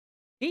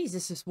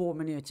Jesus, it's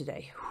warm in here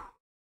today.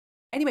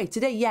 Anyway,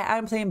 today, yeah,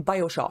 I'm playing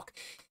BioShock.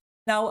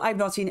 Now, I've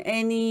not seen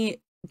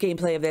any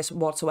gameplay of this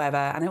whatsoever,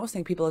 and I always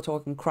think people are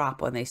talking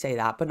crap when they say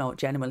that, but no,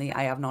 genuinely,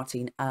 I have not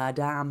seen a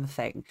damn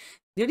thing.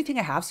 The only thing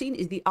I have seen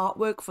is the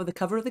artwork for the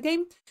cover of the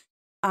game,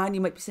 and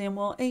you might be saying,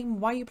 well, Aim,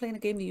 why are you playing a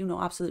game that you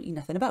know absolutely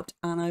nothing about?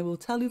 And I will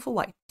tell you for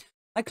why.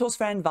 My close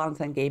friend,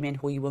 Valentine Gaming,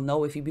 who you will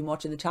know if you've been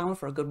watching the channel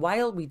for a good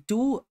while, we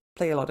do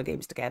play a lot of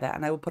games together,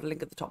 and I will put a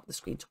link at the top of the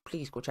screen, so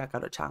please go check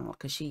out her channel,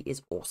 because she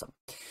is awesome.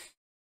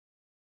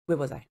 Where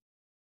was I?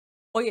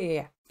 Oh,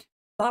 yeah.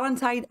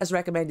 Valentine has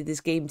recommended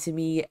this game to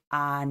me,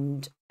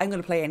 and I'm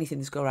going to play anything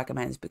this girl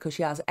recommends because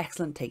she has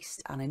excellent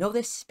taste, and I know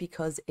this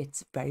because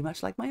it's very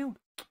much like my own.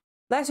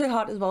 Bless her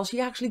heart as well, she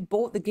actually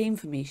bought the game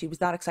for me. She was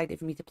that excited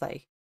for me to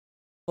play.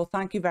 So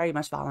thank you very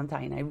much,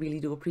 Valentine. I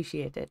really do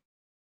appreciate it.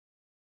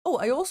 Oh,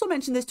 I also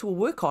mentioned this to a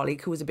work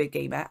colleague who was a big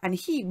gamer, and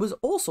he was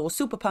also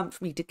super pumped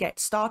for me to get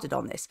started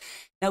on this.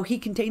 Now, he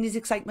contained his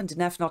excitement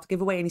enough not to give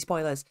away any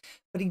spoilers,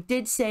 but he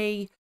did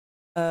say,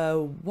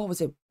 what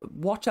was it?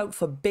 Watch out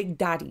for big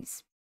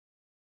daddies.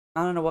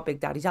 I don't know what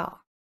big daddies are,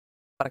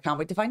 but I can't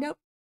wait to find out.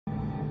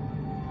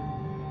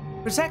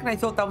 For a second, I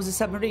thought that was a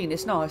submarine.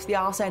 It's not. It's the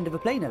arse end of a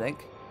plane, I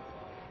think.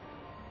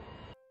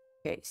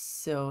 Okay,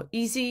 so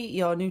easy.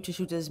 You're new to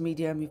shooters.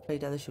 Medium. You've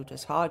played other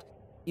shooters. Hard.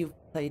 You've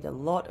played a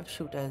lot of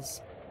shooters.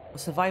 For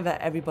Survivor,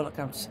 every bullet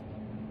counts.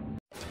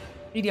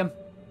 Medium.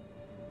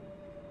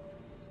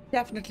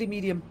 Definitely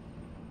medium.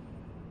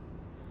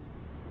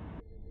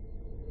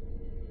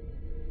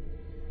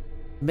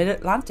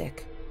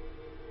 Mid-Atlantic.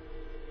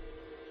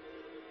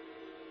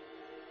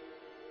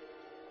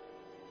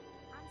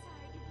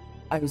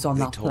 I was on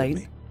that plane.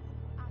 Me,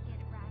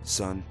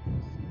 son,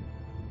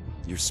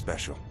 you're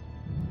special.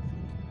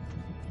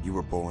 You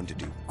were born to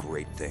do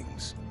great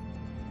things.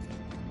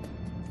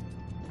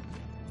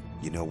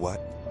 You know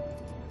what?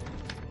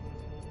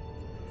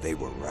 They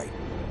were right.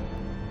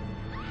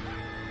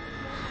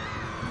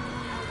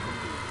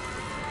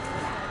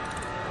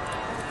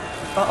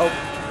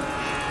 Uh-oh.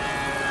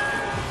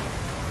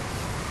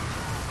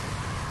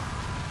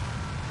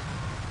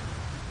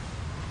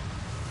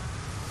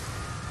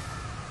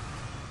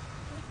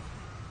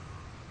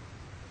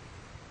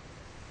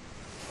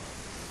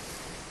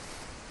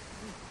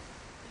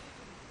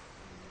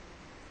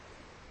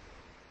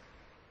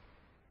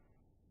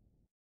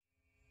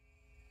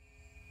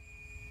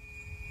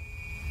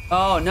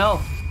 Oh, no.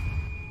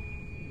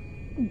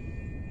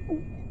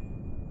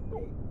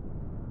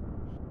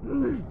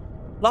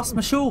 Lost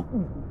my shoe.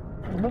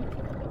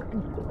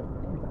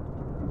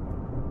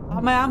 Oh,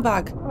 my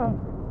handbag. Come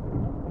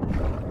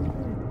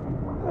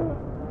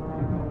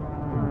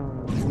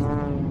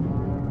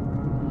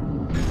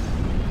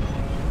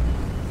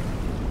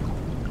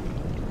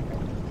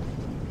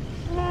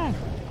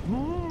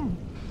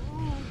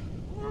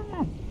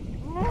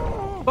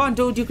on,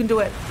 dude, you can do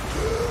it.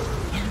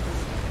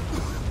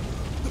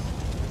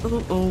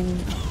 Uh-oh.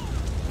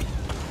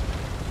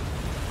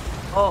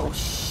 Oh,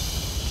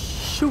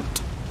 shoot.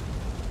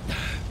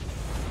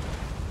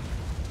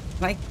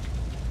 Can I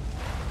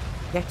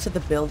get to the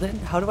building?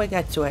 How do I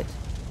get to it?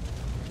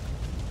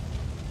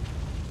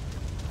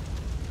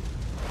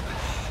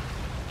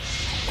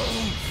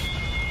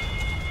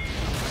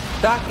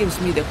 That gives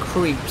me the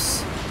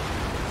creeps.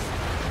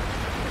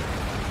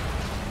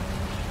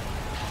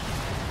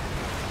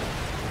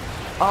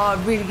 Oh,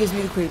 it really gives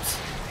me the creeps.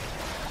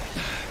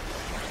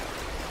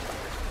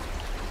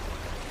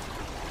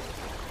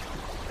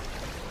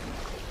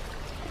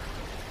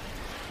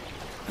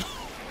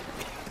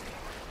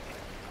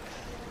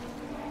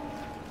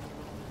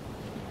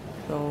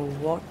 So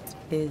what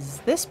is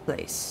this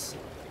place?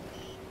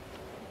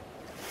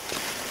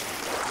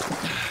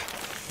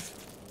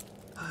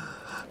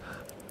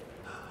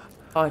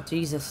 Oh,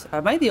 Jesus.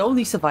 Am I the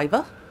only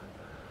survivor?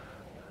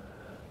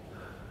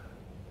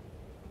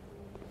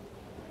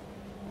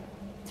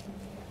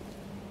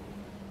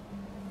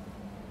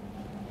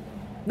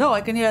 No,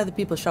 I can hear other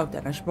people shout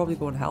then. I should probably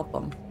go and help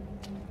them.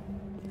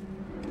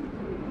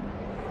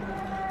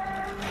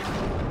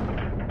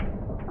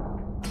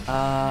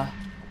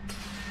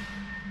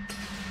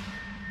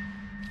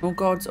 No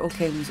gods or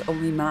kings,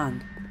 only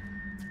man.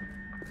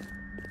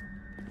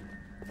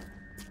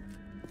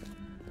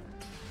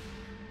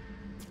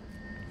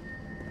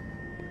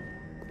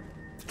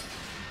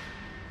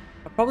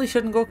 I probably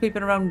shouldn't go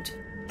creeping around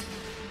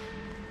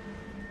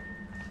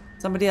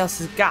somebody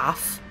else's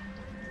gaff.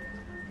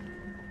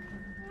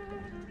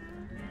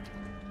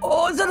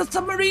 Oh, is that a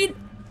submarine?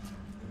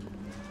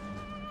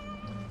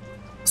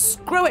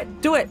 Screw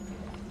it, do it.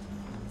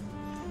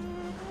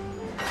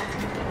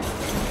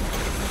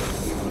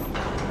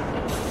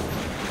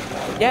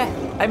 Yeah,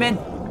 I'm in.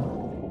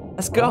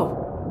 Let's go.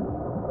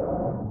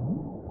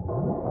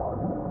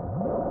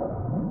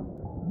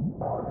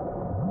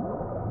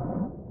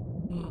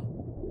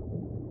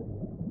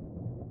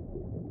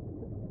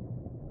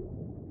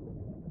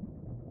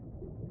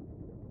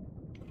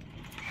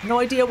 No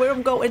idea where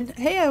I'm going.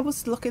 Hey, I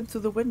was looking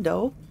through the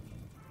window.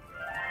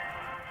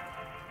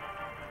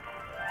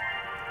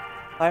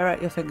 Fire at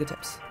your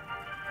fingertips.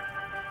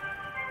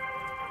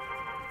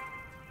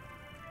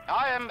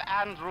 I am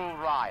Andrew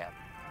Ryan,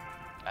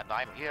 and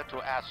I'm here to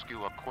ask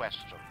you a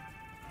question.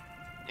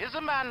 Is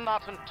a man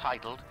not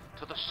entitled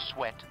to the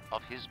sweat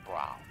of his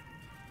brow?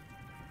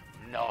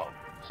 No,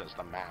 says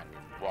the man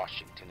in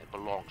Washington, it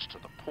belongs to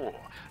the poor.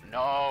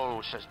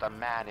 No, says the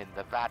man in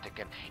the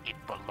Vatican, it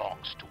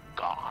belongs to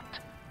God.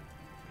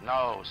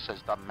 No,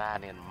 says the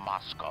man in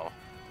Moscow,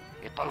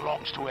 it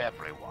belongs to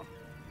everyone.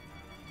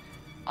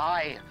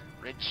 I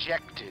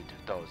rejected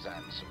those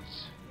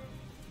answers.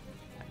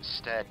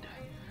 Instead,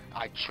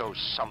 I chose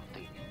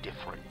something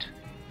different.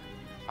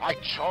 I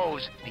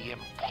chose the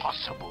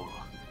impossible.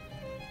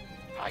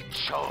 I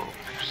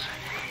chose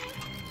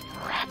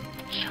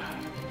Rapture.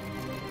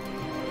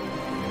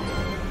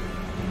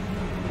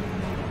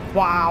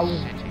 Wow. A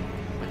city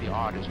where the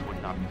artist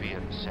would not fear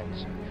the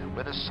censor,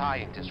 where the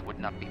scientist would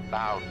not be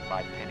bound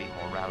by petty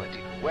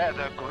morality, where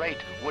the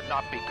great would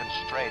not be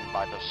constrained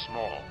by the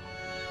small.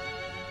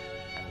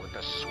 And with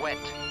the sweat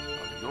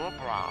of your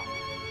brow,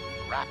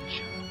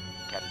 Rapture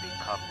can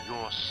become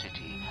your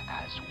city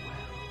as well.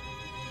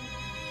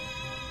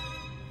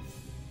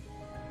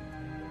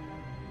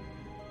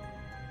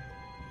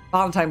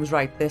 Valentine was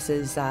right. This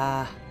is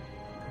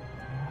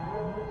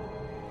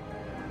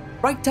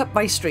right up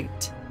my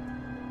street.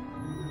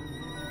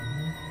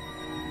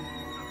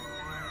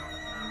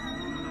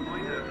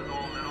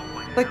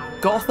 Like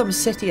Gotham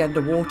City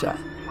underwater.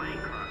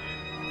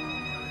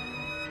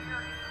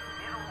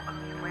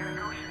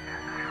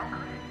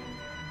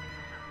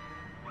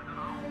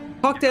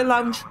 Cocktail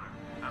lounge.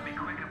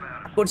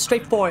 Going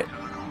straight for it.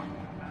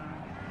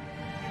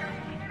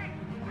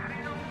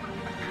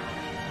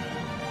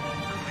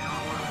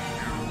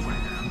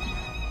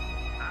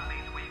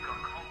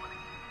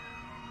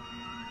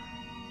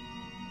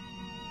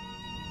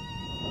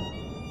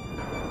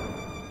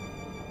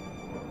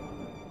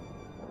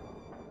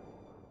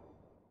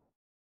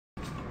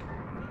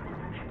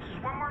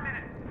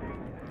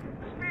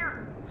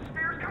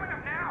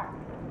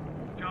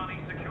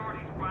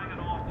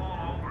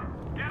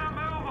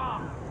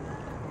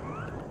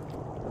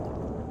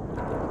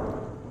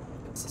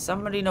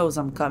 Somebody knows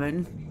I'm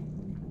coming.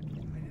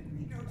 I didn't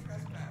mean no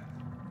trespass.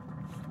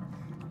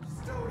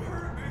 Just don't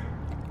hurt me.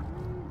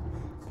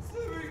 Just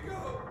let me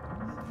go.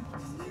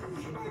 Just give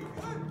me my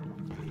gun.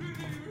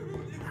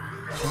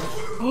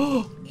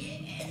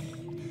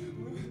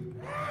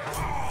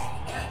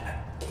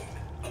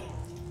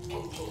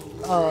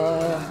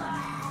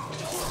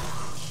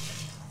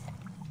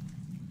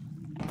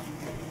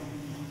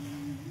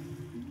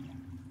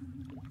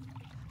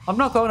 I'm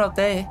not going out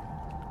there.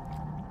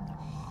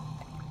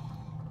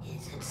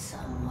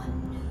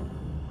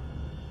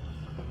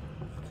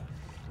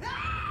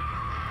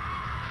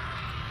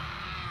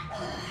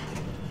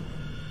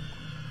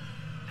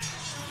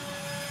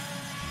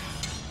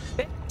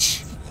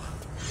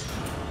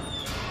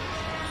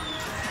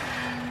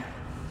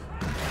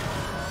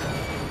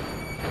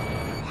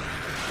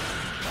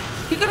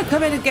 You're gonna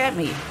come in and get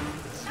me.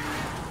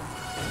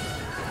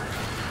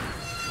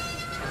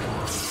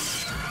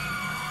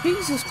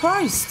 Jesus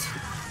Christ.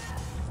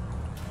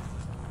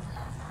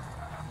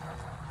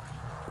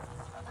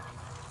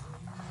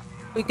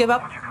 We give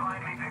up. Would you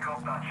kindly pick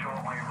up that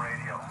shortwave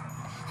radio?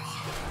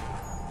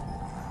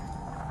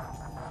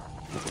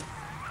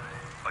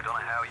 I don't know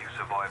how you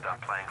survived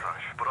that plane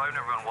crash, but I've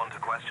never been one to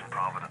question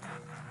Providence.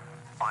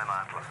 I'm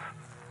Atlas,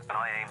 and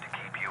I aim to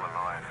keep you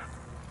alive.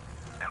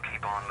 Now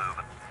keep on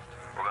moving.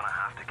 We're gonna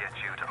have to get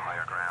you to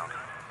higher ground.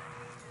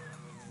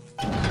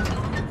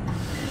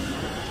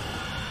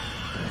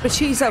 But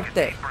she's out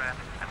there. Deep breath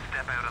and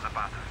step out of the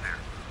bathysphere.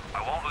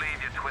 I won't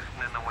leave you twisting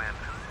in the wind.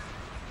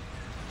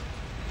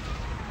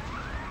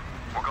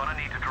 We're gonna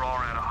need to draw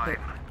her out of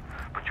hiding,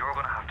 but you're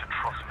gonna have to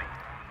trust me.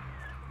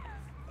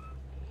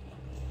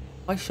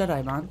 Why should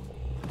I, man?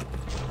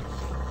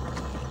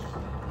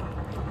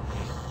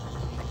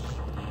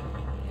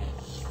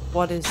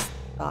 What is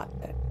that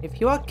then?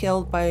 If you are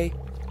killed by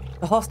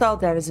the hostile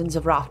denizens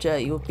of Rapture,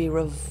 you will be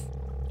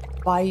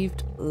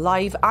revived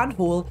live and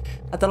whole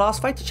at the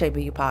last fighter chamber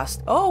you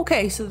passed. Oh,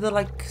 okay, so they're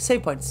like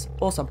save points.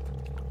 Awesome.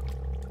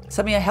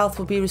 Some of your health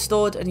will be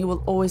restored and you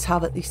will always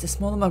have at least a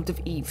small amount of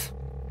Eve.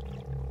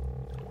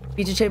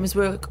 Feature chambers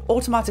work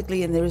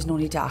automatically and there is no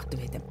need to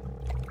activate them.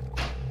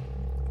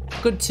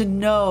 Good to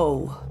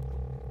know.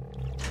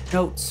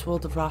 Notes,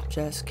 World of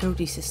Rapture,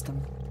 security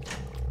system.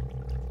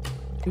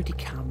 Security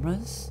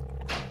cameras.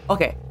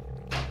 Okay.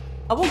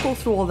 I won't go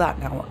through all that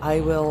now.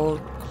 I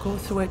will go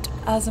through it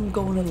as I'm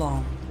going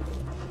along.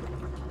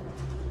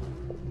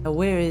 Now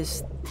where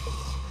is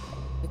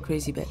the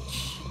crazy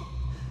bitch?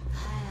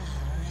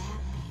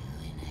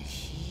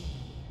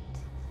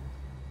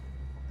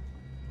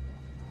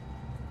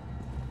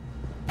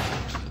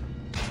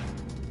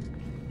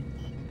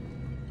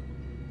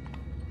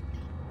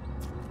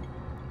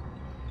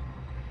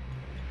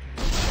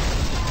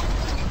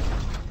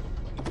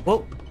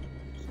 Whoa.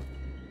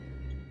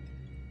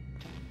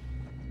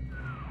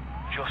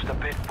 Just a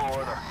bit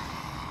border.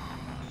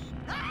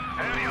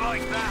 How do you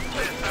like that,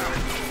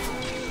 mister?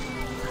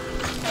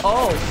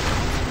 Oh,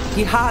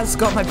 he has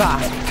got my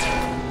back.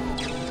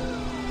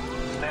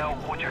 Now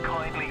would you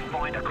kindly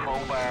find a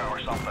crowbar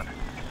or something?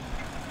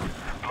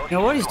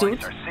 No worries, dude.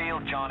 Slicers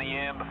sealed Johnny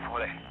in before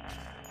they...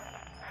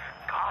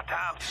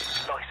 Goddamn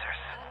slicers.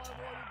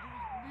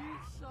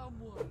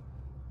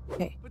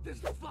 Okay. But this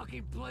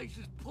fucking place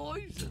is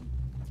poison.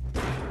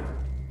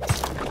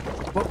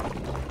 Whoa.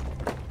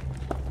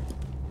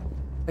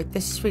 Right,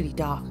 this is really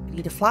dark. I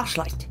need a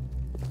flashlight.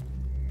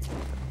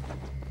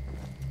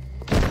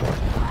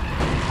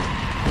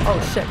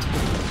 Oh shit.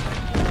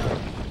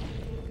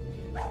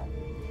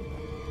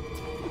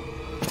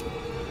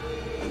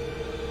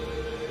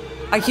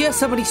 I hear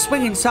somebody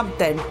swinging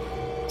something.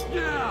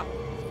 Yeah.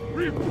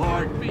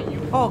 Report me,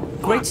 you. Oh,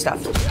 great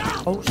stuff.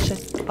 Oh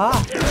shit.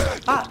 Ah.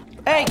 Ah.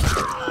 Hey.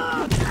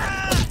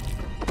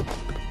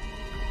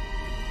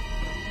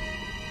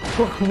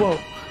 Whoa. Whoa.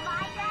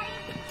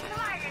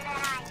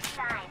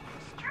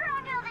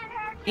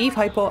 Eve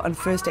hypo and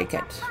first aid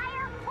kit.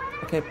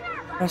 Okay.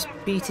 Press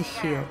B to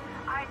heal.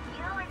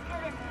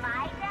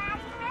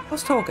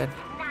 What's talking?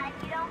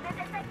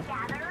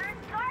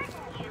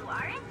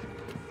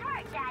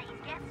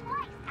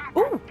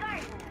 Ooh.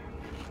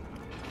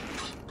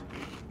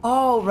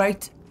 Oh,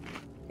 right.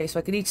 Okay, so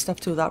I can eat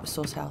stuff too. That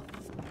restores health.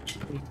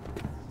 Sweet.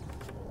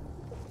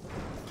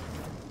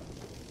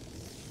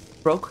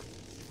 Broke.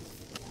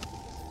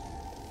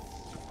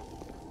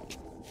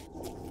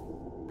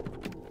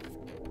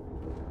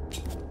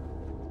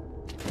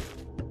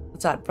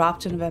 What's that?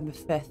 Rapture November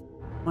 5th.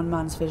 One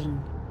man's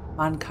vision.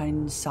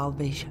 Mankind's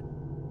salvation.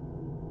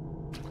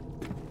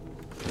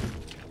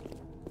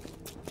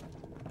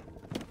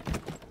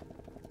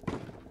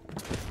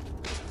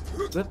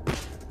 Whoop.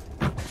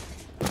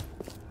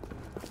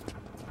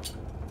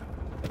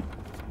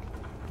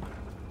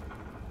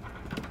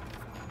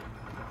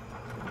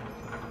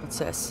 What's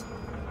this?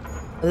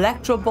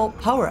 Electro bolt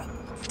power up.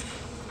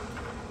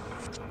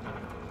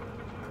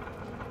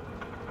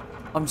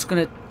 I'm taking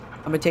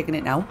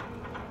it now.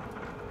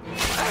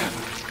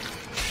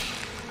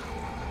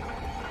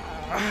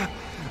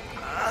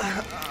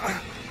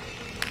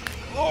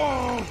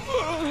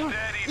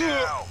 Steady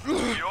now.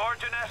 Your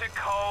genetic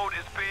code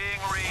is being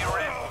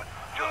rewritten.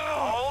 Just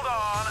hold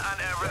on and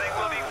everything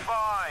will be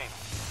fine.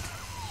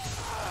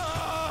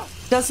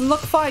 Doesn't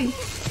look fine.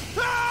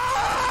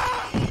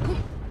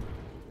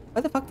 Why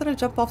the fuck did I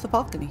jump off the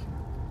balcony?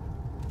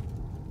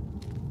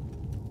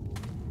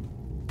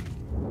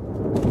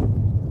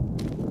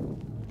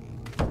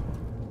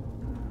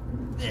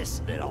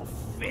 This little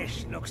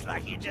fish looks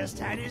like he just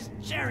had his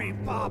cherry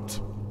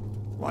popped.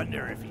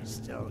 Wonder if he's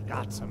still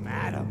got some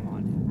Adam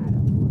on him.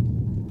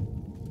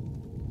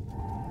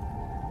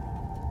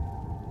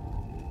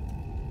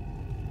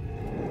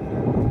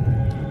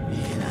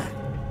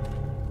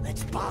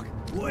 Let's buck.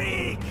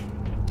 Weak!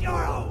 You're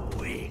a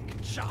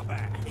weak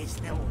chopper. This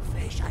little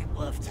fish ain't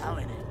worth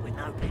towing it with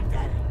no big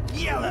daddy.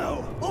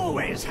 Yellow!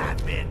 Always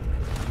have been.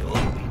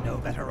 You'll be no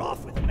better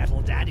off with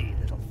metal daddy,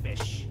 little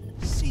fish.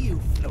 See you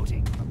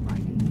floating from my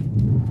knee.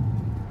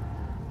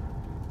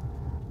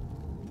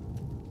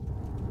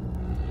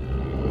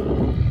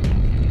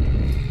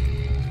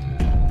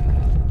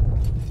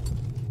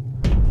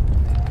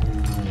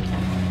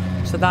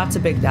 So that's a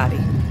big daddy.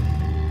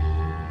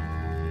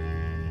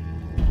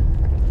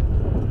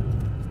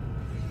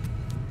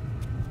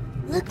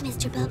 Look,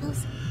 Mr.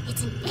 Bubbles,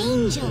 it's an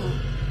angel.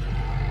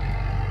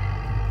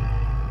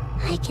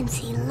 I can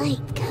see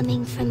light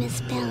coming from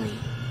his belly.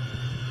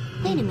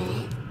 Wait a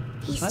minute,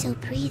 he's still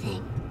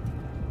breathing.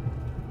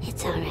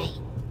 It's all right.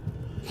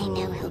 I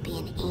know he'll be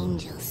an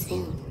angel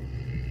soon.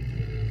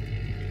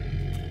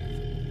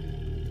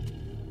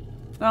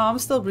 No, I'm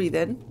still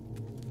breathing.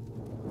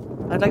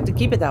 I'd like to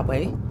keep it that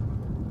way.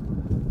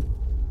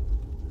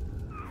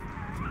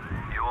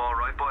 You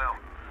alright, Boyle?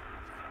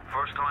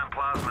 First time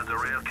plasma's a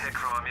real kick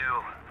from a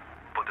mule.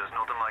 But there's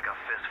nothing like a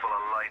fistful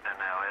of lightning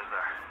now, is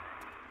there?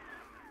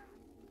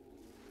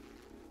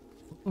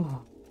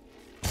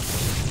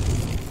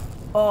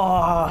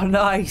 Oh,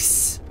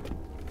 nice.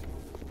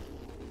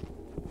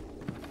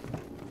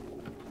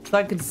 So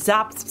I could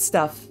zap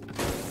stuff.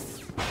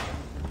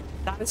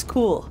 That is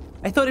cool.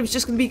 I thought it was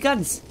just going to be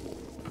guns.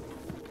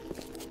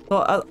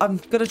 So I'm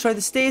going to try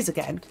the stairs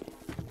again.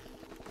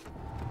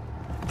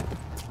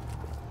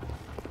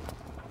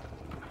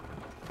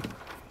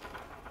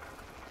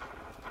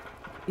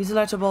 Use the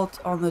electro bolt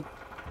on the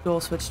door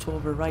switch to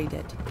override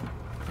it.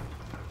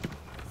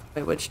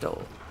 Wait, which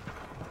door?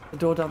 The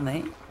door down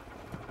there?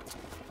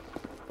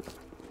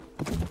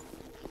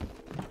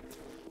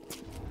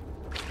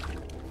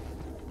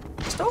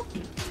 Stop.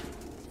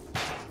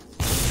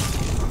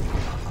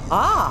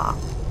 Ah!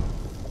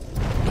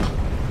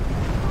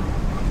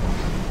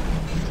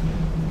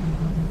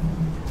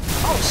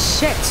 Oh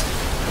shit!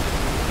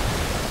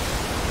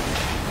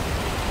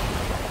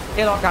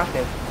 Airlock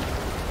active.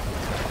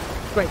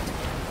 Great.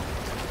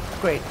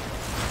 Great.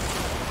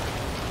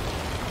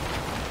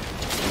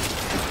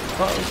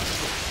 Uh-oh.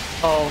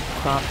 Oh,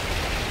 crap.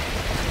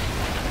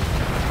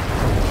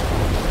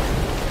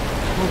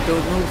 Move,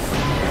 dude, move.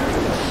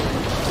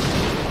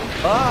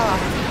 Ah!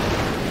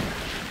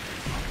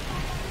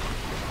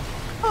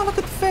 Oh, look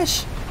at the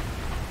fish.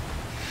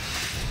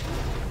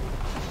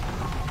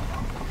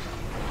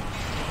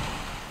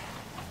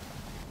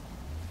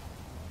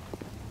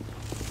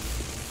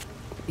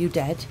 You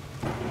dead?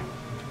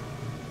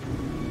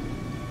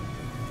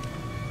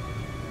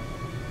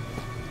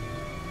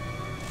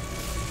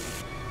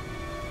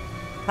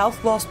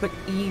 Health loss, but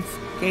Eve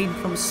gained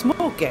from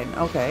smoking.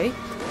 Okay.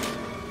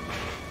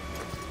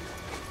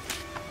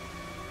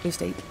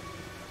 First aid.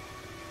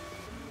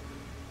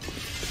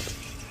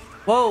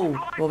 Whoa!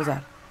 What was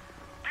that?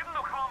 Give him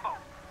the combo.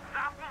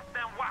 Zap him,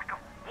 then whack him.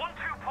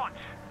 1-2 punch.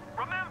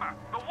 Remember,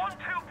 the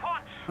 1-2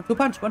 punch. 1-2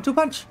 punch. 1-2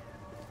 punch.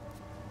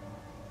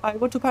 Alright,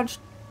 1-2 punch.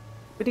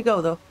 Where'd he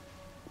go, though?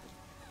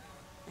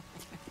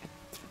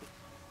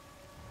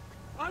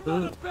 I'm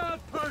not a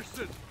bad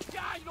person.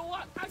 Yeah, you know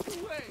what? I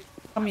can wait.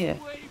 Come here.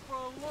 Wait for a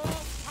long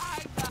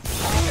time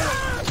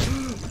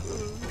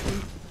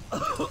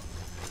now.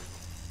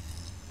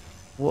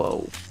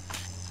 Whoa.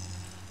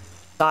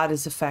 That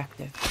is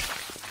effective.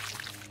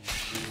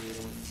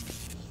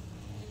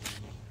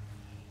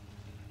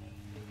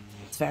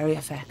 It's very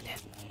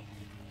effective.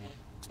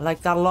 I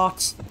like that a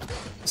lot.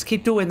 Just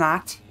keep doing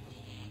that.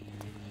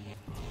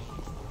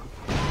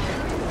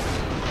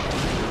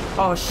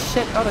 Oh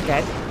shit, not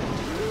again.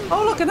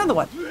 Oh look, another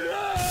one.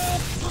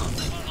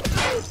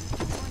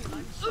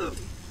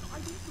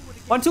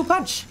 1-2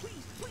 punch.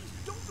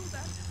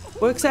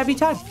 Works every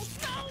time.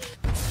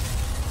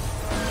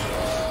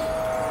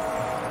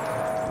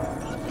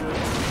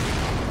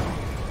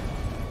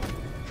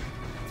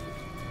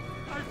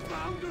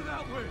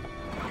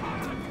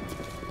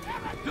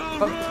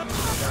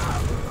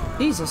 Oh.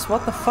 Jesus,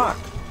 what the fuck?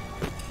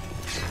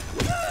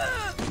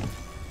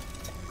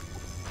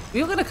 Are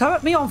you gonna come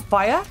at me on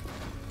fire?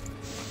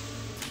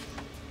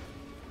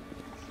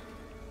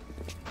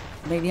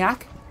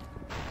 Maniac.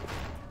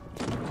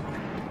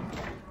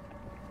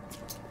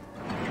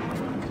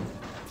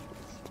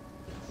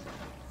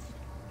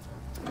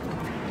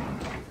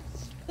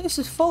 This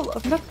is full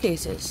of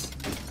nutcases.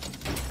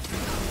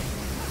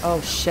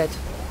 Oh shit.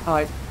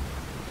 Alright.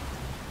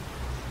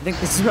 I think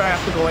this is where I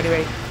have to go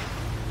anyway.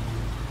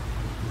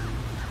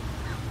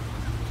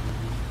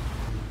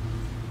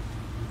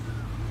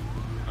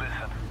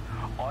 Listen,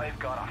 I've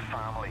got a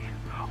family.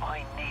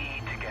 I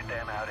need to get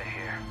them out of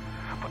here.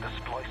 But the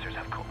splicers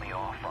have cut me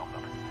off from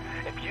them.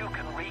 If you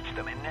can reach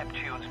them in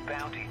Neptune's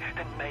bounty,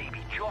 then maybe,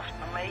 just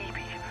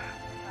maybe.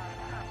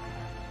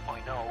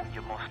 I know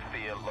you must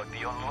feel like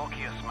the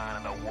unluckiest man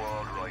in the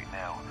world right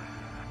now.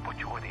 But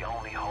you're the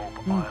only hope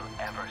I'll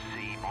ever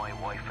see my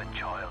wife and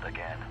child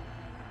again.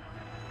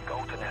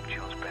 Go to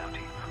Neptune's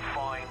bounty.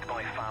 Find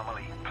my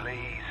family,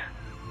 please.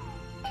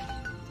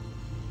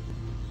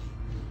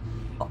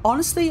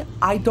 Honestly,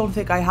 I don't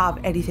think I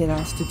have anything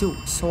else to do,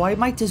 so I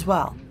might as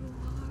well.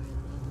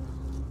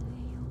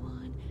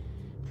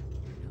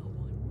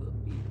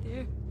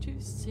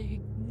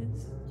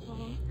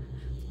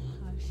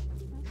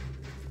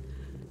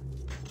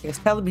 It's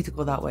telling me to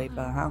go that way,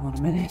 but hang on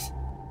a minute.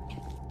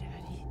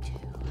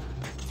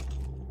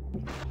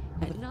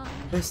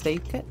 First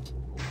aid kit.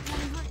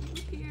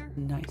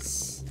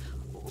 Nice.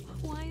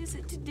 Why is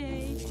it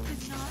today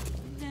and not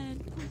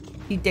then?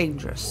 Be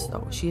dangerous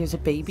though. She is a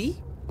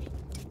baby.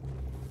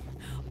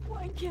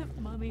 Why can't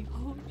Mommy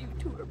hold you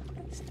to her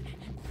breast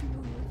and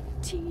feel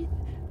your teeth?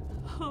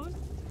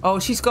 Oh,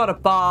 she's got a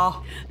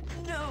bar.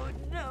 No.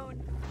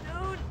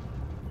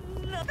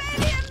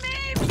 Baby and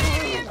me!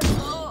 Baby and me!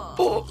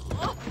 Oh.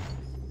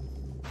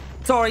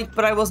 Sorry,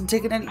 but I wasn't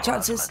taking any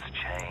chances.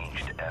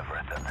 Changed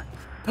everything.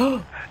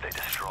 They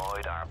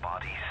destroyed our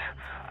bodies,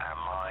 our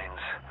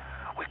minds.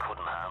 We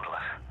couldn't handle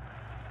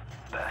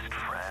it. Best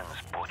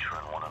friends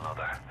butchering one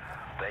another.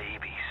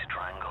 Babies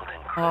strangled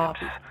in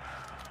cribs.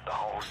 The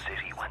whole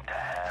city went to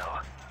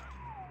hell.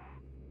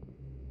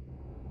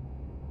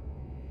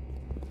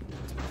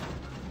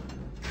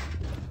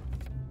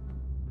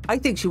 I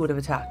think she would have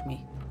attacked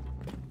me.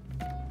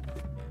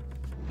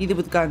 Either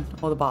with the gun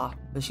or the bar,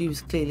 but she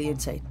was clearly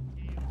insane.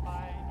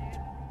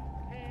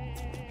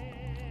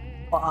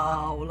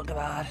 Wow, look at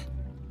that.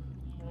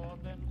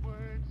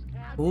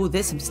 Oh,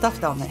 there's some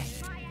stuff down there.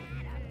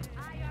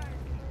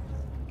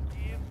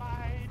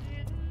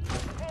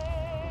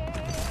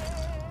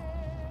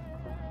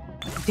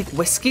 I think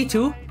whiskey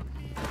too.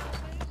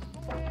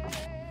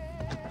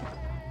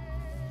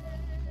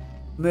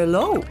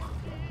 Merlot.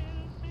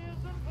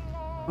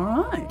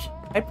 Alright.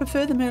 I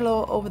prefer the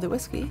Merlot over the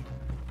whiskey.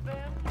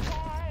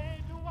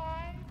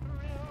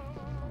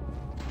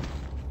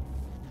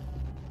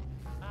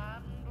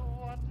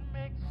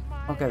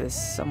 Okay, there's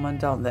someone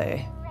down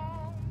there.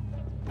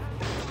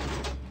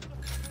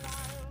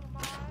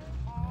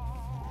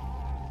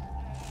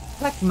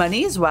 Like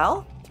money as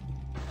well.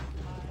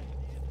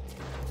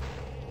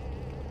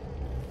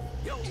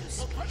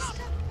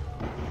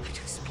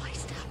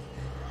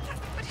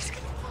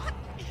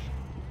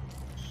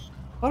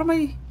 What am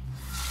I?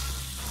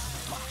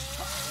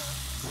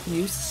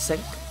 Use the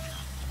sink.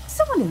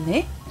 Someone in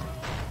there.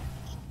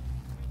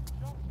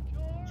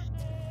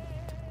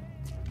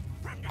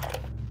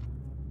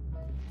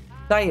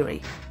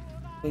 Diary.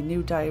 A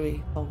new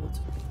diary hold.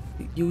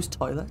 Use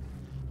toilet.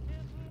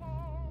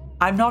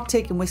 I'm not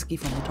taking whiskey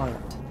from the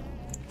toilet.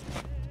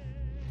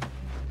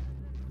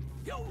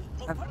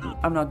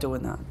 I'm not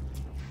doing that.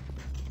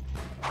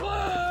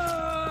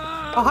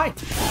 Oh, hi.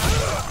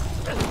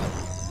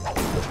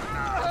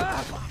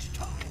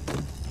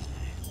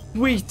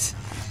 Sweet.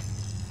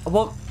 I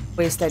won't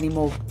waste any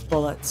more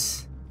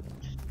bullets.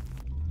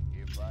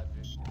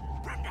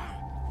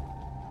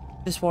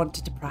 Just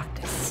wanted to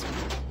practice.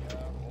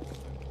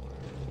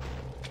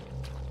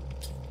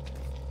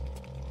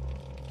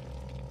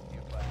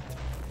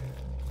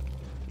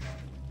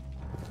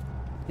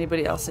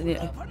 Anybody else in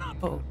here?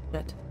 Oh,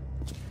 shit.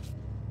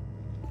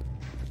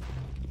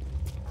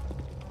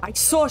 I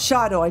saw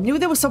Shadow. I knew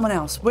there was someone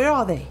else. Where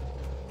are they?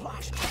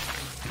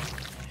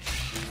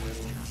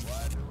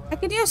 I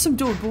can hear some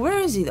dude, but where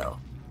is he though?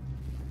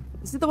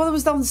 Is it the one that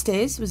was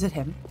downstairs? Was it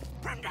him?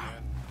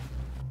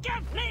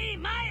 Give me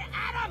my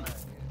Adam!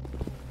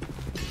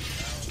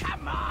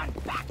 Come on,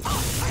 back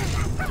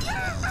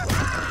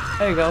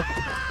There you go.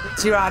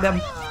 It's your Adam.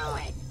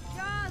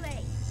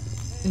 Charlie!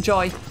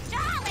 Enjoy.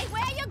 Charlie,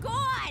 where you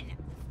going?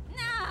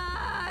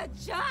 No,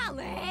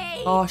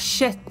 Charlie! Oh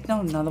shit.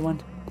 No, another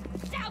one.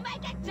 Don't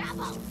make it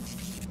double!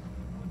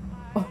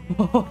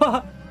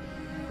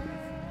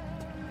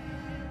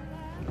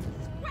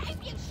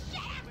 Rape, you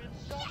shut up!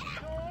 Shut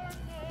up!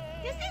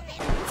 This isn't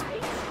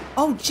right!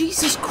 Oh,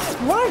 Jesus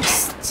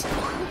Christ!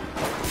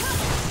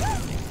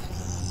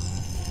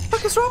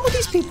 What is wrong with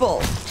these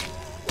people?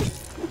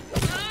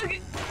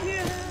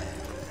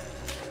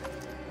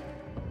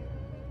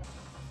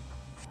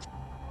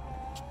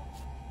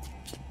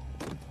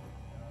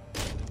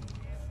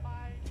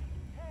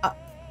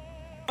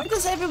 Why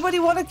does everybody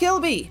want to kill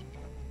me?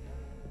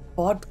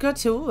 Vodka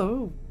too?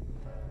 Oh.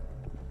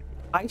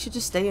 I should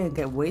just stay and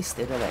get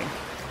wasted, I think.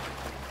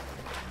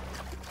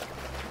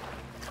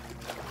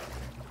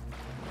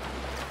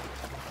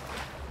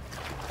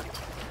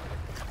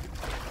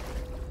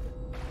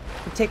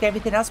 I take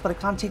everything else, but I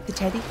can't take the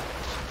teddy.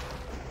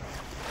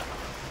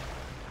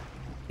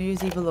 New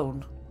Year's Eve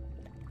alone.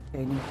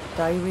 Okay, new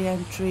diary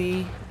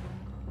entry.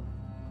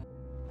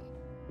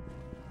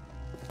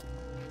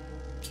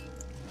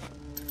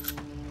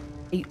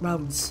 Eight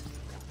rounds.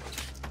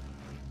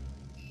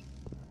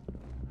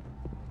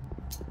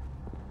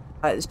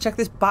 Alright, let's check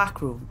this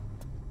back room.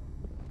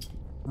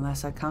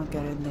 Unless I can't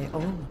get in there.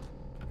 Oh.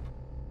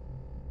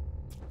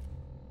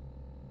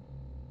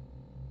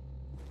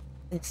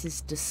 This is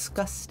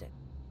disgusting.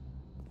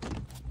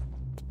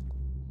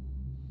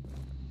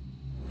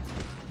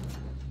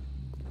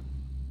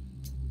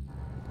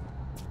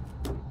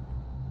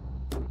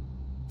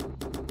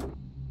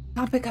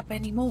 Can't pick up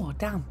any more,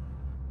 damn.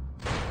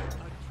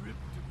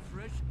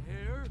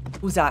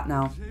 Who's that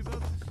now?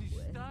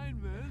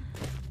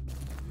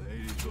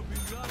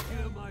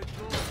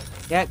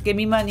 Yeah, give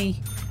me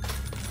money.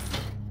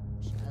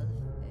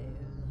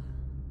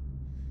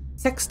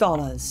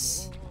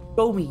 $6.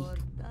 Show me.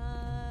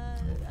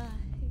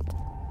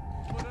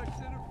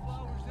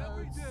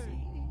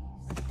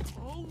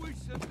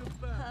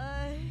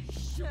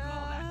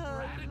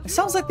 It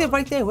sounds like they're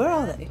right there. Where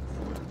are they?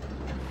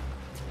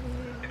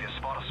 If you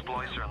spot a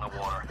splicer in the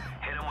water,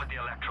 hit him with the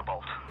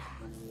electrobolt.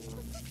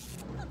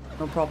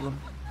 No problem.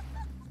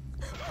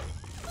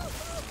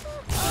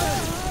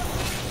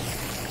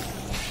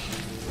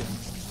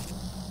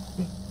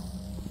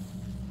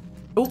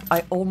 Oh,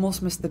 I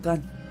almost missed the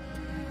gun.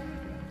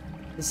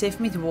 It's safe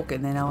for me to walk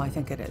in there now, I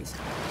think it is.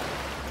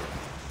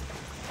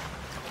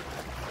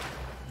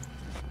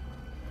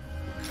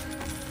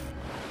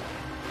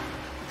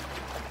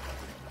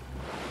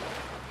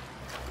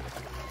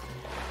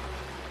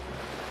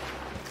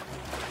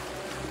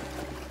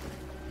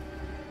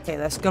 Okay,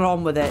 let's get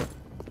on with it.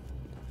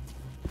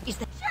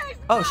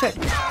 Oh shit.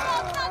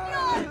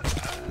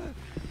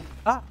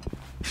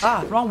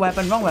 Wrong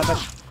weapon, wrong weapon.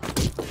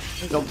 There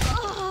you go.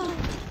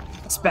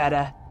 That's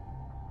better.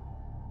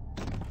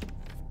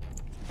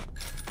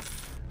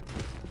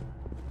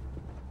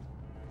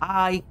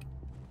 I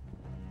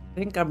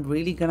think I'm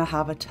really gonna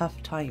have a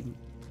tough time.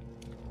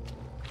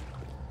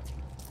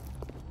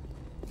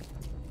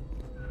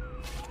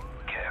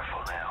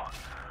 Careful now.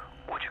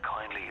 Would you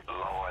kindly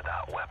lower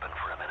that weapon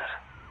for a minute?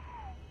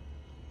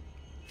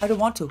 I don't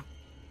want to.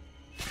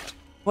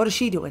 What is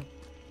she doing?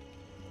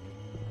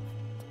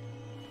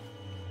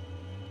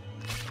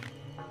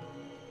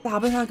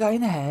 Stabbing that guy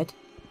in the head.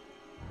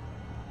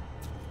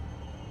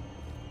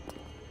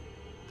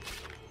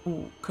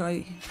 Oh, can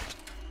I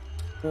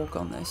walk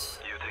on this?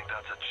 You think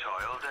that's a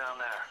child down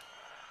there?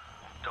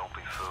 Don't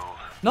be fooled.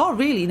 Not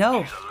really,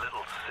 no. She's a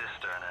little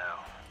sister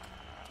now.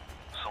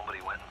 Somebody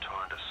went and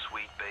turned a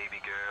sweet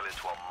baby girl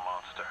into a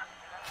monster.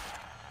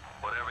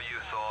 Whatever you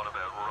thought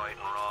about right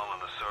and wrong on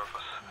the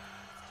surface,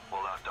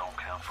 well, that don't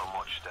count for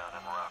much down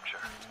in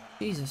Rapture.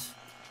 Jesus.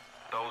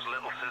 Those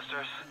little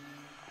sisters,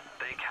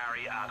 they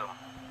carry Adam,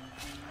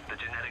 the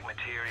genetic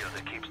material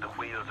that keeps the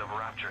wheels of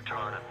Rapture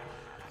turning.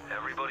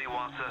 Everybody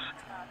wants it,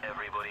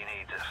 everybody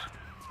needs it.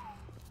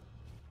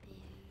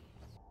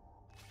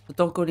 But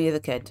don't go near the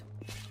kid.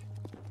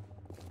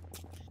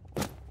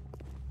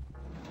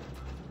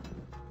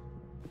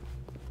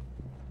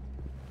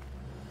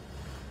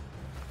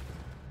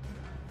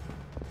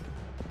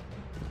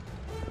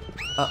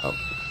 Uh-oh.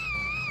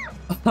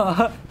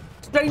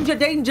 Stranger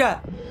danger!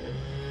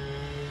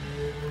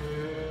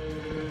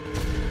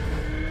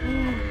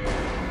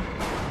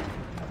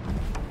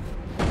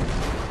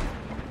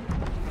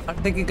 I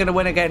think you're gonna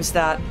win against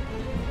that.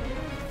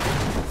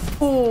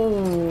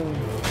 Oh.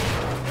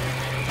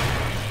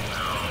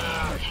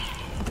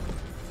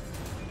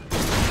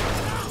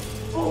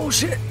 Oh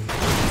shit.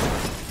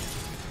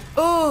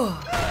 Oh.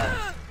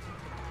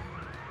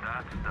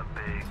 That's the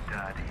big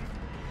daddy.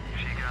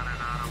 She got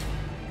it on him.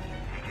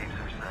 He keeps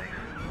her safe.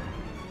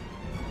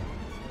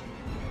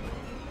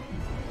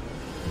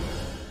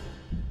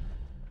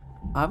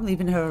 I'm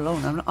leaving her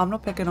alone. I'm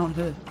not picking on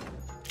her.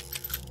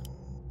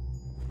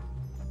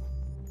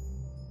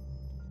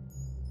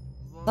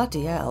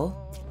 Bloody hell.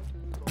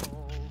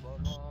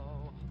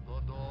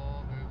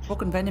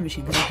 Fucking vending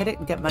machine. Can I hit it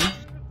and get money?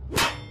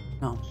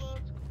 No.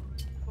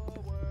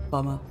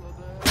 Bummer.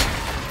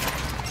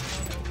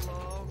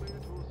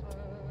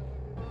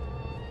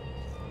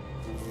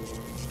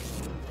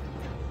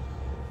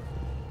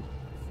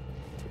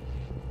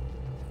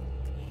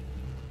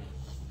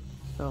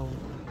 So...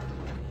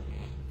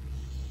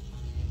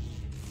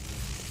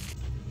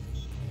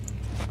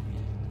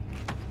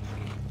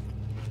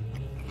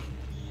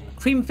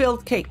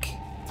 cream-filled cake.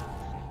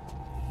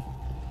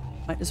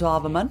 Might as well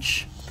have a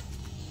munch.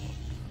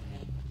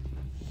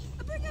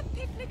 Bring a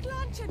picnic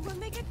lunch and we'll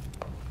make it.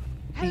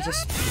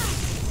 Jesus.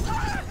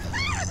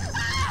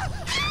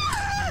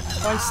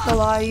 Christ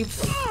alive.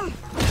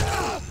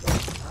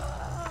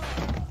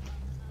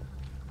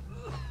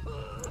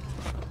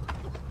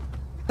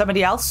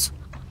 Somebody else?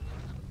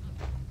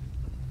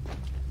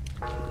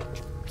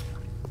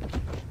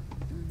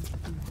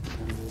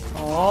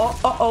 Oh,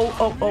 oh.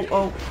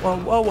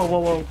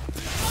 Whoa.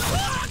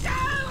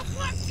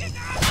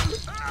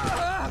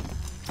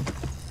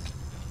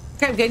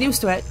 Okay, I'm getting used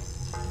to it.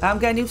 I'm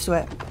getting used to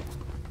it.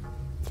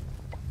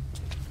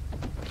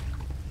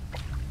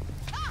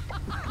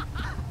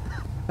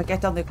 If I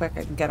get down there quick,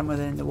 I can get him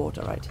within the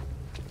water, right?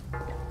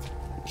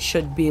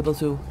 Should be able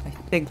to, I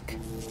think.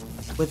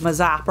 With my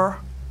zapper.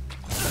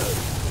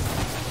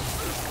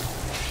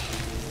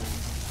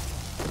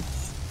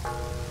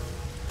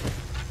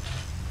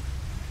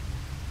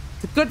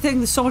 It's a good thing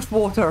there's so much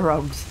water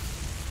around.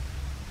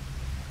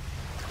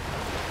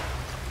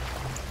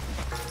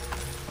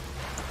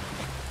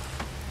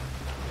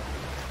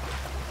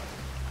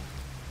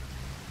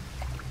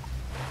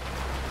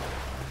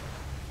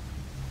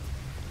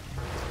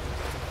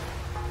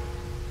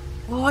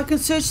 Oh, I can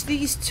search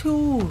these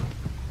too.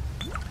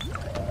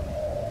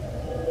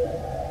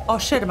 Oh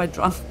shit, am I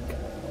drunk?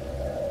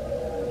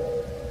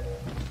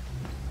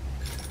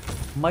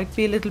 Might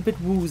be a little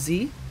bit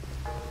woozy.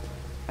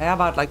 I have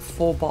had like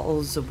 4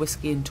 bottles of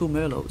whiskey and 2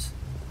 Merlots.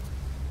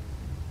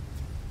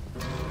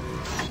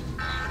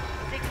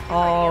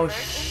 Oh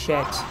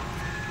shit.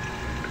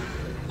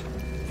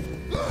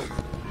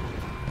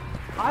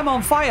 I'm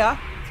on fire.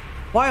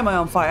 Why am I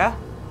on fire?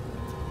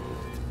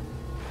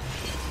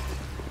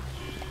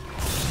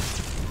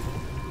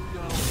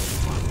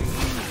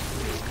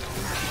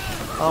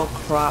 Oh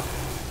crap.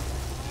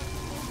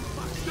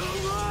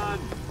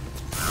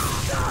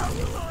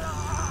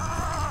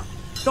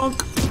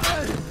 Dunk.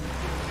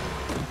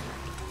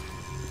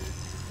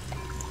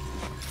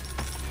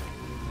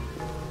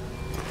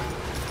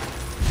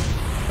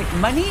 Like,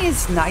 money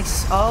is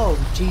nice. Oh,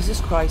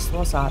 Jesus Christ,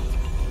 what's that?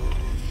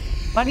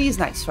 Money is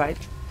nice, right?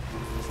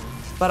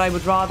 But I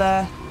would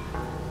rather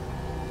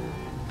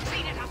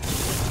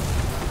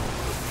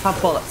have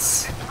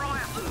bullets.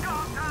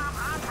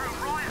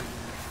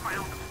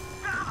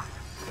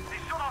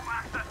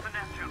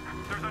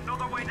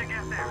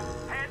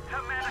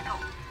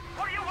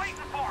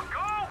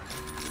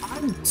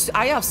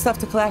 I have stuff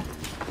to collect,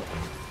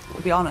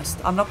 to be honest.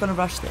 I'm not going to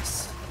rush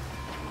this.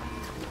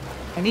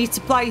 I need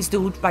supplies,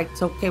 dude. Right,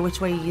 okay,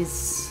 which way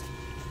is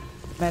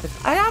medical?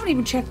 I haven't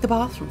even checked the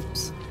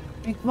bathrooms.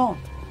 I mean, come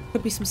on.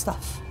 Could be some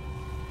stuff.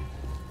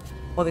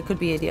 Or they could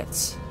be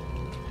idiots.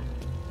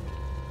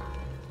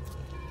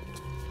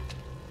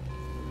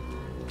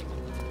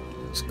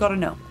 Just gotta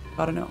know.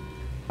 Gotta know.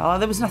 Oh,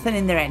 there was nothing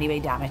in there anyway,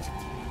 damn it.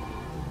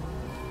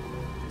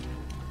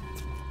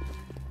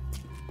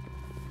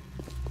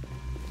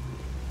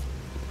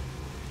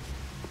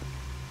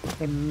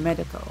 Okay,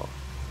 medical.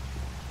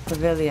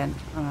 Pavilion.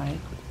 Alright.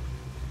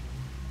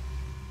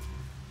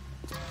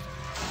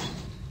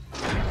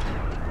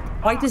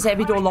 Why does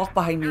every door lock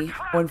behind me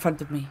or in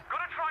front of me?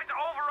 Gonna try to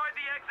override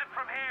the exit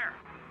from here.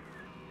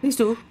 Please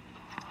do.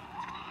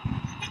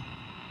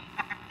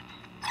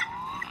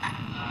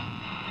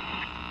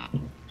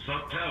 So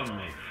tell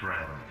me,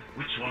 friend,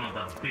 which one of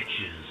the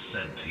bitches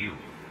sent you?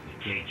 The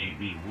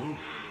KGB wolf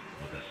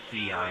or the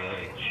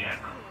CIA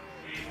jackal?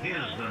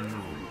 Here's the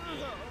news.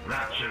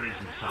 Rapture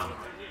isn't some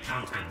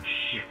sunken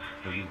ship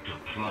for you to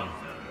plunder.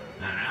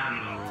 And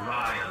Andrew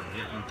Ryan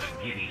isn't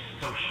a giddy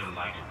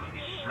socialite who can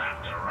be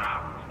slapped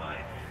around by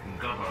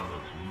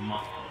government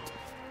muscle.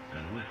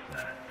 And with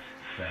that,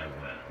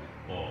 farewell,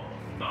 or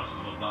до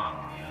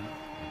свидания,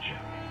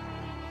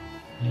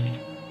 Jerry.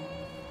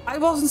 I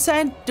wasn't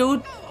sent,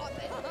 dude.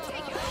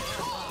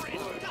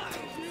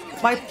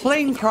 My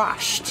plane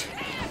crashed.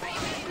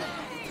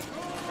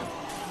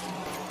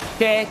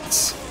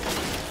 Shit.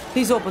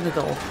 Please open the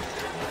door.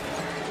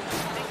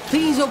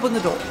 Please open the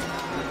door.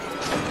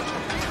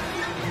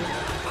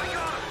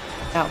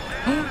 Now.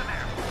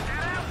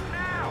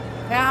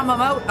 Yeah, I'm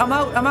out. I'm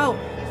out. I'm out.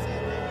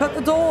 Shut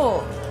the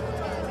door.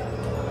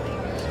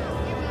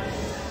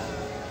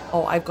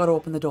 Oh, I've got to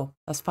open the door.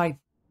 That's fine.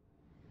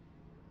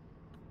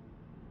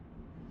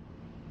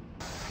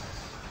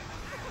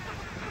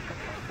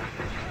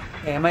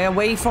 Okay, am I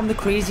away from the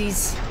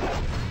crazies?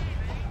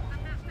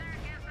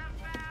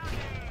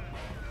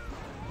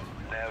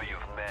 Now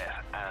you've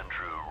met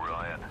Andrew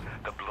Ryan,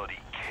 the bloody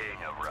king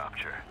of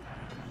Rapture.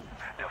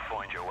 Now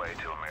find your way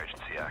to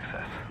emergency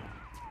access.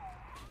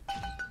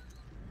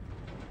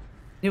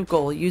 New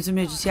goal. Use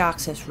emergency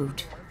access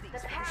route. The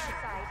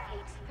parasite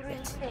hates three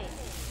things.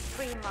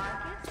 Free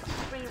markets,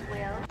 free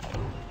will.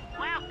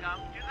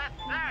 Welcome to the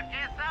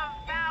circus of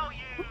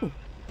value. Ooh.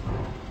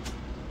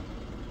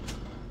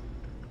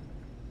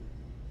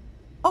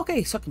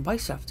 Okay, so I can buy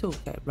stuff too.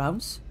 Okay,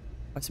 rounds.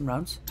 Buy some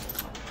rounds.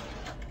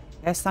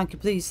 Yes, thank you,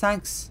 please.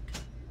 Thanks.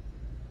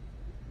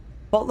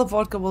 Bottle of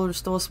vodka will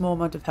restore a small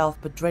amount of health,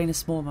 but drain a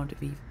small amount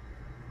of evil.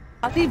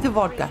 I'll leave the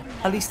vodka.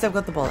 At least I've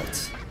got the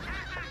bullets.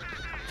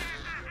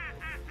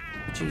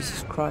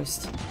 Jesus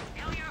Christ.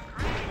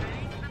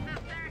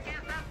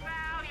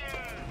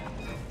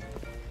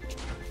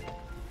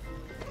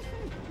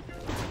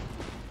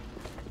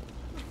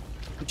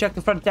 Check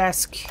the front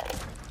desk.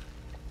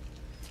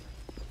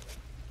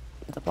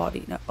 The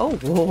body. No. Oh,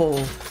 whoa.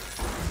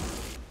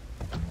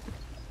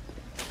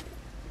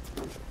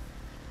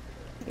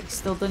 Okay,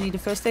 still don't need a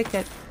first aid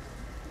kit.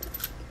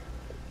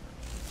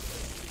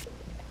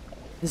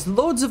 There's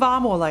loads of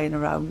ammo lying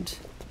around.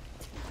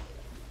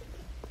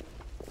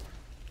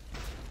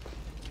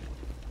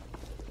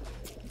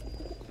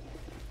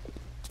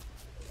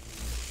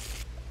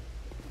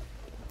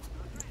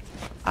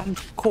 And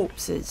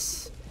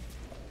corpses.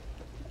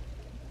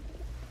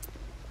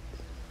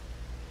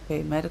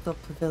 Okay, medical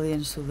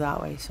pavilion, so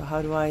that way. So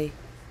how do I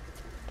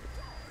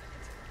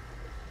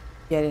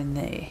get in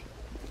there?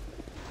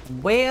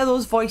 And where are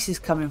those voices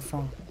coming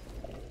from?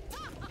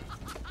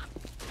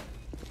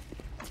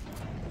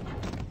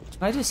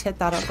 Can I just hit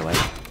that out the way?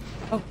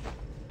 Oh.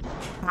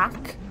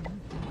 Hack.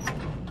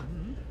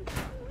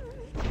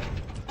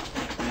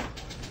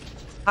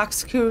 Hack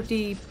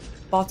security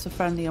bots are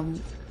friendly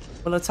and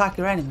will attack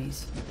your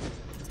enemies.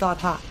 Start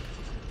hack.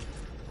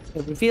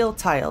 Okay, reveal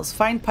tiles.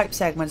 Find pipe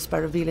segments by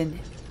revealing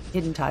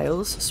hidden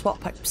tiles.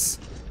 Swap pipes.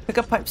 Pick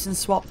up pipes and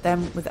swap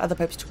them with other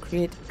pipes to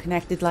create a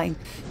connected line.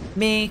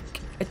 Make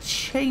a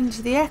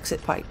change the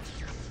exit pipe.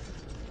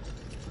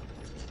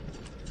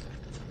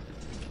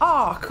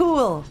 Oh,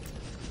 cool.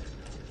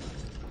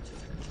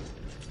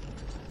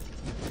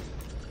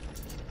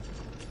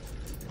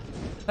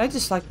 Can I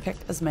just like pick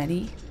as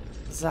many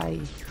as I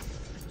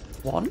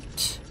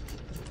want?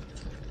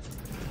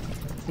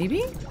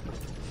 Maybe?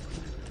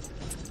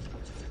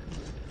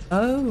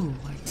 Oh,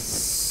 I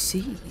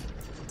see.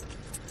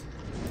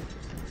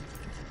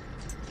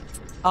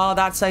 Oh,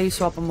 that's how you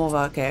swap them over.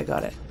 Okay, I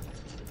got it.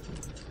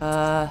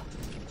 I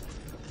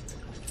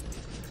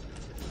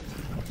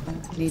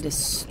need a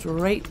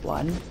straight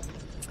one.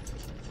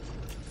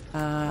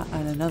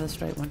 And another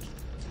straight one.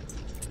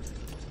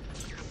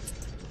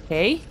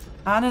 Okay.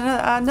 And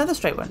another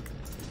straight one.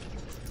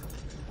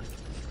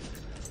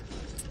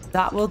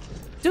 That will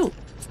do.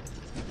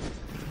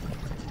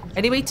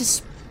 Any way to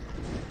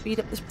speed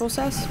up this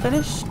process?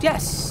 Finished?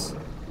 Yes.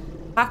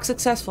 Hack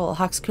successful.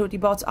 Hack security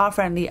bots are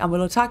friendly and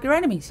will attack your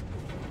enemies.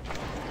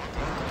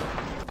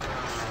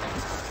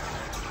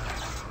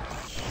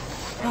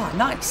 Oh,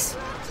 nice.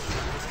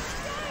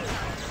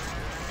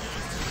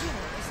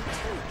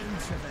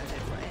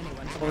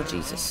 Oh,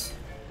 Jesus.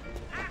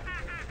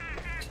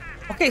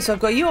 Okay, so I've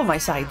got you on my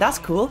side. That's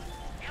cool.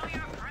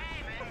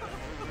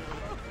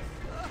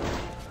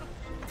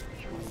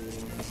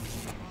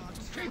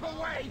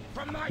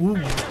 Ooh.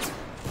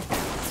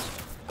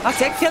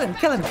 That's it. Kill him.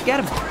 Kill him.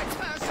 Get him.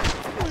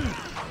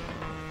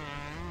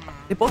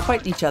 They're both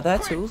fighting each other,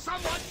 too.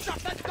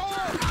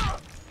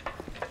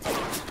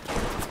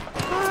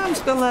 I'm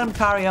just going to let him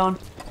carry on.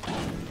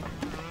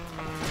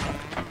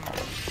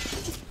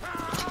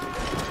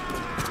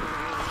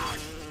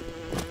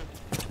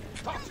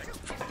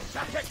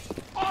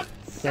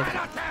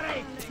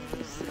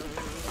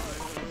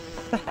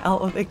 What the hell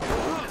are they?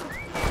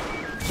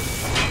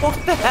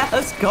 What the hell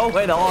is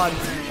going on?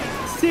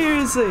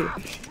 Seriously,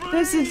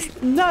 this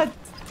is nuts.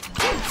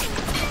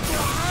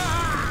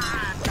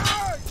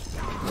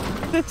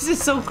 This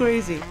is so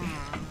crazy.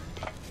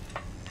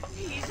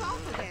 He's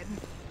off again,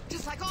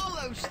 just like all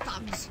those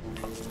thugs.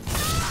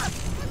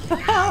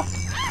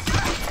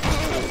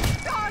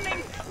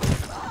 Darling.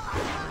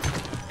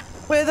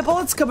 Where are the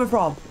bullets coming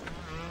from?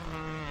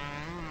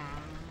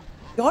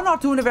 You're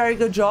not doing a very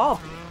good job.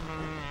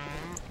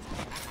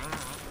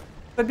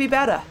 Could be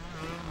better.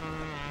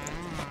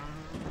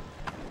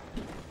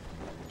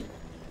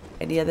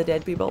 Any other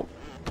dead people?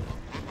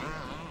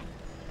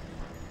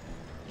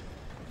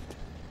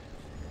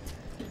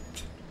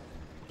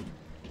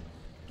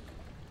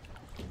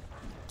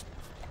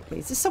 Wait,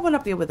 is there someone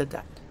up here with a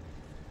gun?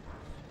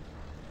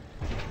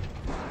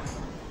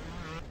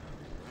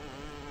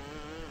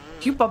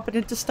 You bumping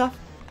into stuff?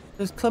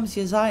 As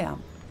clumsy as I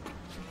am.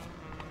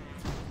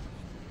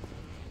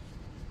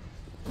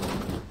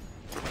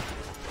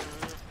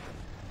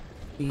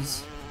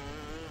 Please.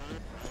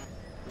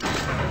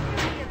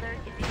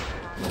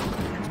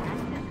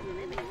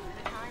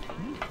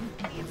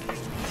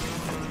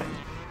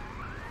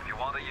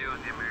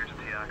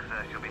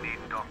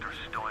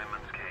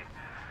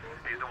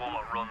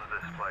 Runs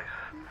this place,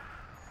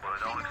 but I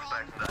don't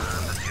expect him to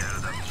hand it out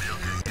of that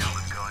milking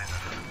human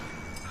kindness.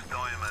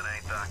 Steinman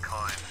ain't that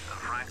kind, and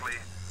frankly,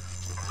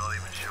 I'm not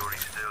even sure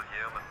he's still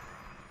human.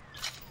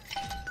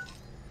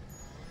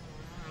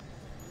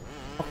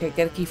 Okay,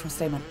 get a key from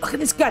Steinman. Look at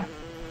this gun!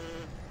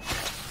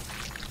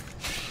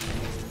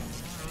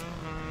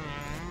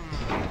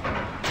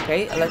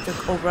 Okay,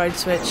 electric override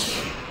switch. Is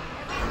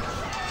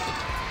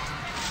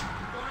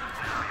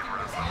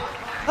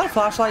that a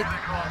flashlight?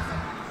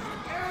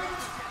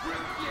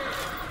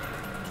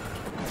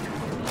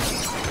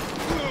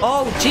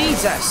 Oh,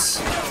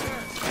 Jesus!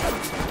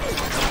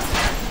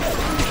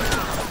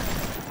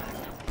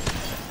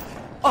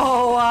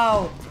 Oh,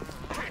 wow!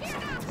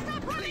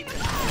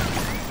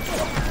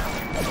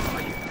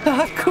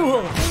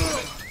 Cool!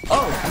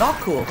 Oh, not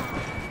cool.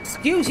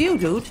 Excuse you,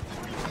 dude.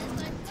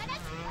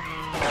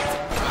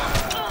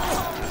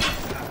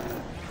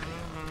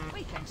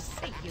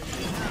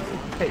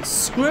 Okay,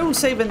 screw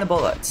saving the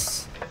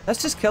bullets.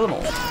 Let's just kill them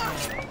all.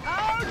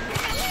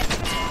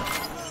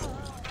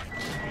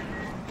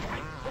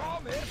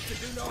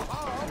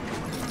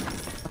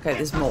 Okay,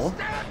 there's more.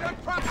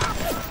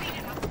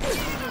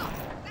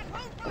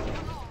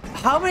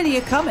 How many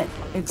are coming?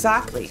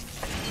 Exactly.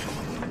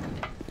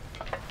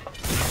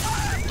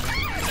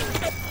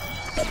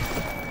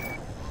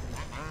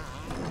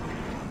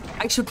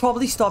 I should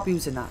probably stop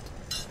using that.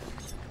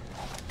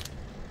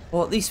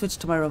 Or at least switch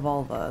to my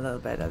revolver a little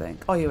bit, I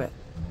think. Oh, here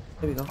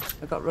we go.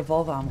 I got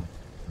revolver ammo.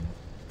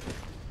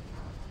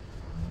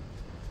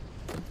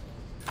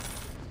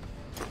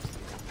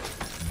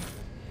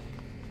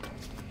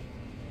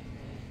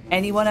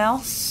 Anyone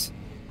else?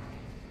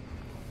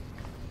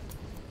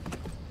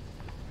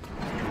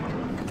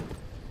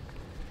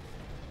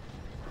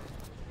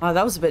 Oh,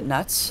 that was a bit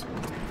nuts.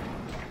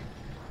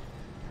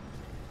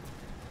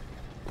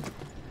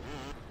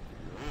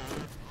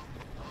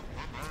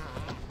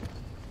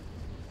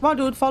 Come on,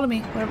 dude, follow me.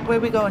 Where are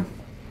we going?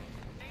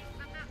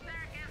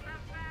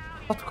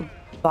 I have to go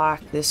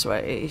back this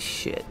way.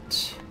 Shit.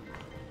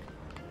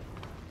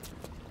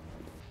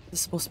 This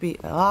is supposed to be...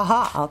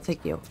 Aha! I'll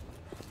take you.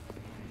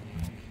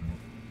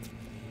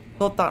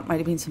 Thought that might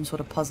have been some sort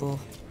of puzzle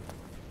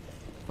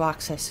to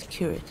access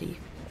security.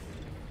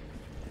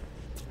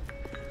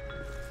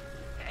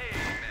 Hey,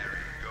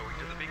 Mary, going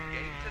to the big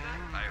game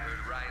tonight? I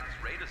heard Ryan's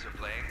Raiders are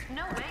playing.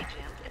 No way,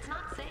 Jim. It's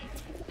not safe.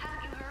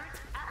 Haven't you heard?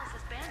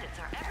 Atlas's bandits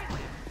are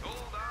everywhere.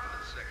 Hold on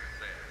a second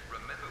there.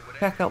 Remember what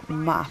Check out the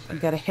map and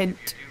get a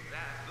hint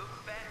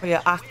for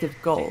your active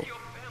goal.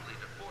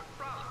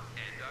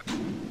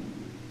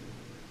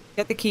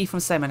 Get the key from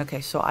Simon. Okay,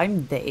 so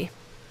I'm there.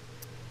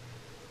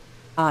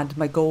 And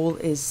my goal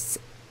is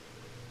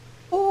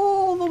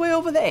all the way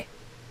over there.